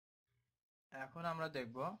এখন আমরা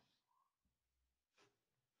দেখব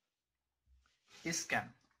স্ক্যান।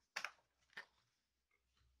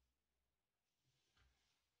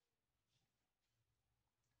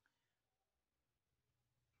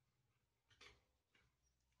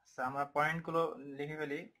 আমরা পয়েন্টগুলো লিখে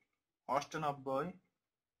ফেলি। 98,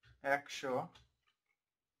 100,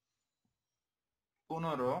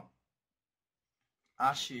 15,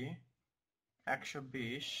 80,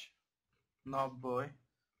 120, 90,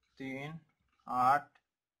 3, 8,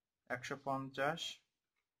 150,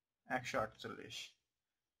 148।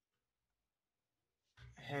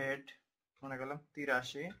 হেড মনে করলাম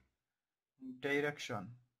 83।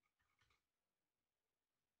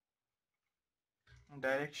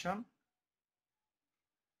 ডাইরেকশন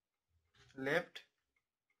লেফট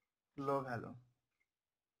লো ভ্যালু।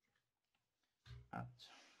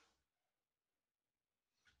 আচ্ছা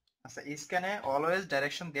আচ্ছা, স্ক্যানে অলওয়েজ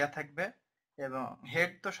ডাইরেকশন দেয়া থাকবে এবং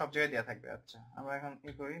হেড তো সব জায়গায় দেয়া থাকবে। আচ্ছা আমরা এখন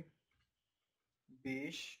ই করি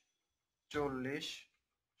 20, 40,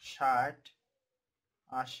 60,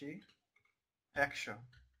 80, 100,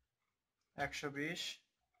 120,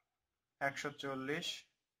 140,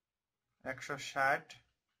 160,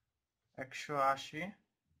 180,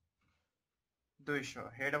 200।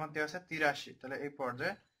 হেড আমার দেওয়া আছে 83, তাহলে এই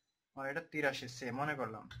পর্যায়ে আমার এটা 83 সে মনে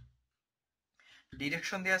করলাম।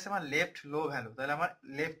 ডিরেকশন দেওয়া আছে আমার লেফট লো ভ্যালু, তাহলে আমার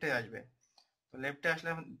লেফটে আসবে। তো লেফটে আসলে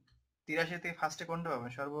 83 থেকে ফার্স্টে কোনটা পাবো?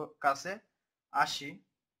 সর্ব কাছে 80,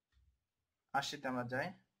 80তে আমরা যাই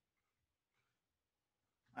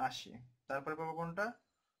 80। তারপরে পাবো কোনটা?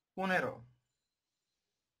 15,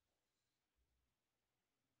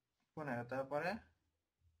 15। তারপরে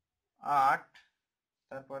 8,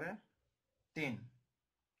 তারপরে 3,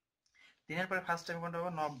 3-এর পরে ফার্স্ট টাইম কোনটা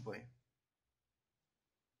পাবো? 90,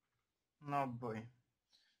 90।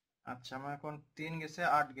 আচ্ছা আমার এখন 3 গেছে,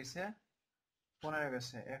 8 গেছে, 15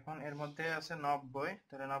 গেছে। এখন এর মধ্যে আছে 90,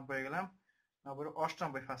 তাহলে 90 গেলাম। 90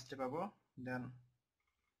 98 ফার্স্টে পাবো, দেন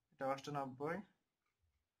এটা 98,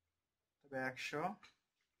 তবে 100,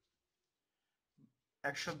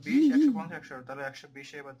 120, 150, 100, তাহলে 120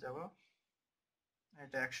 এবার যাবো।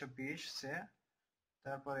 এটা 120 সে,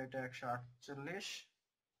 তারপর এটা 148,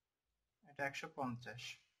 এটা 150।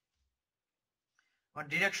 আমার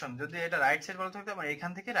ডিরেকশন যদি এটা রাইট সাইড বলা থাকতো, আমরা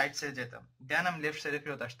এখান থেকে রাইট সাইড যেতাম, দেন আমি লেফট সাইডে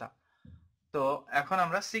ফেরত আসতাম। তো এখন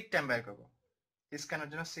আমরা সিক টাইম বের করবো। স্ক্যানের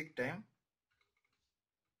জন্য সিক টাইম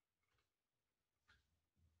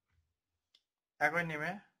একই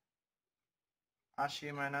নেমে 80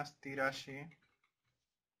 মাইনাস 83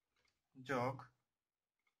 যোগ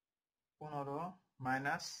 15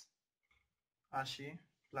 minus 80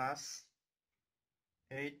 plus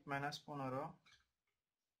 8 minus 15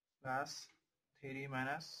 plus 3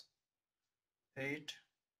 minus 8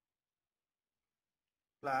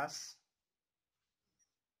 plus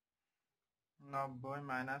 90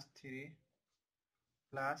 minus 3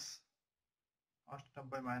 plus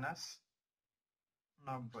 98 minus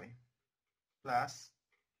 90 plus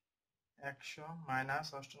 100 minus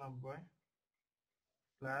 98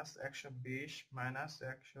 plus 120 minus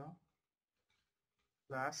 100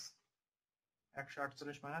 plus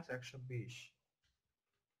 148 minus 120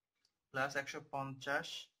 plus 150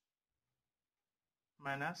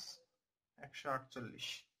 minus 148।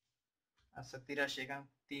 আচ্ছা 83, এখানে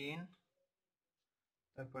 3,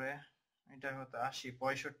 তারপরে এটা হতো 80,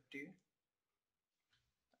 65,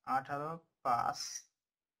 18, 5,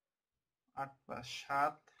 8 5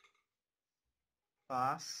 7,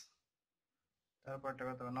 5, তারপরটা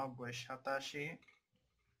কত? 90, 87,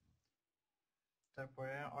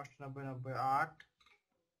 তারপরে 98, 90, 8,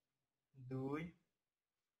 2,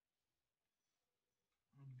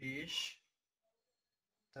 20,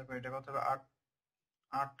 তারপরে এটা কত হবে?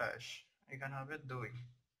 28, এখানে হবে 2,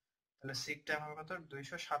 তাহলে সিক টাইম হবে কত?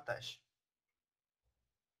 227।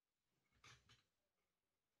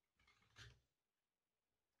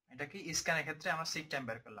 এটা কি স্ক্যানের ক্ষেত্রে আমরা সিক টাইম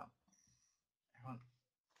বের করলাম।